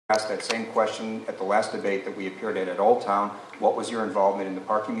asked that same question at the last debate that we appeared at Old Town. What was your involvement in the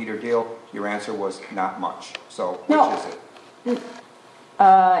parking meter deal? Your answer was not much. So which is it?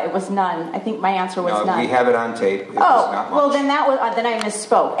 It was none. I think my answer was none. We have it on tape. It was not much. Well, then then I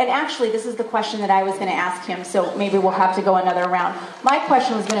misspoke. And actually, this is the question that I was going to ask him, so maybe we'll have to go another round. My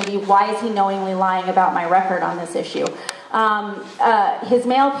question was going to be, why is he knowingly lying about my record on this issue? His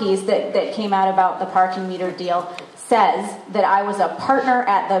mail piece that came out about the parking meter deal says that I was a partner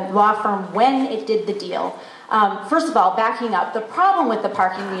at the law firm when it did the deal. First of all, backing up, the problem with the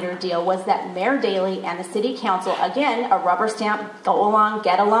parking meter deal was that Mayor Daley and the City Council, again, a rubber stamp, go along,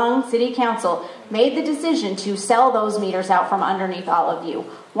 get along City Council, made the decision to sell those meters out from underneath all of you.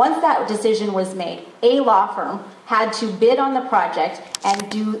 Once that decision was made, a law firm had to bid on the project and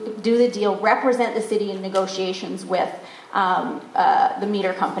do the deal, represent the city in negotiations with the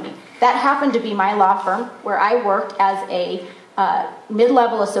meter company. That happened to be my law firm, where I worked as a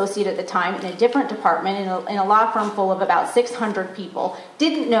mid-level associate at the time in a different department in a law firm full of about 600 people.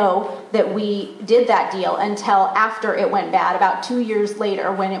 Didn't know that we did that deal until after it went bad, about 2 years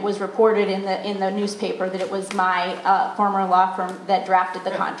later, when it was reported in the newspaper that it was my former law firm that drafted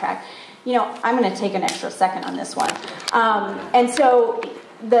the contract. You know, I'm going to take an extra second on this one. And so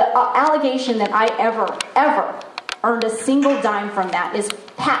the allegation that I ever earned a single dime from that is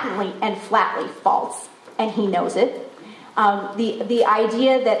patently and flatly false, and he knows it. The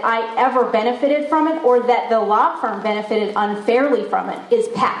idea that I ever benefited from it or that the law firm benefited unfairly from it is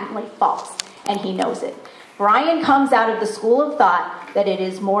patently false, and he knows it. Brian comes out of the school of thought that it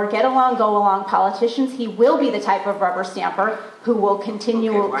is more get along, go along politicians. He will be the type of rubber stamper who will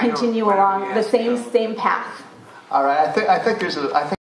continue along the same path. All right, I think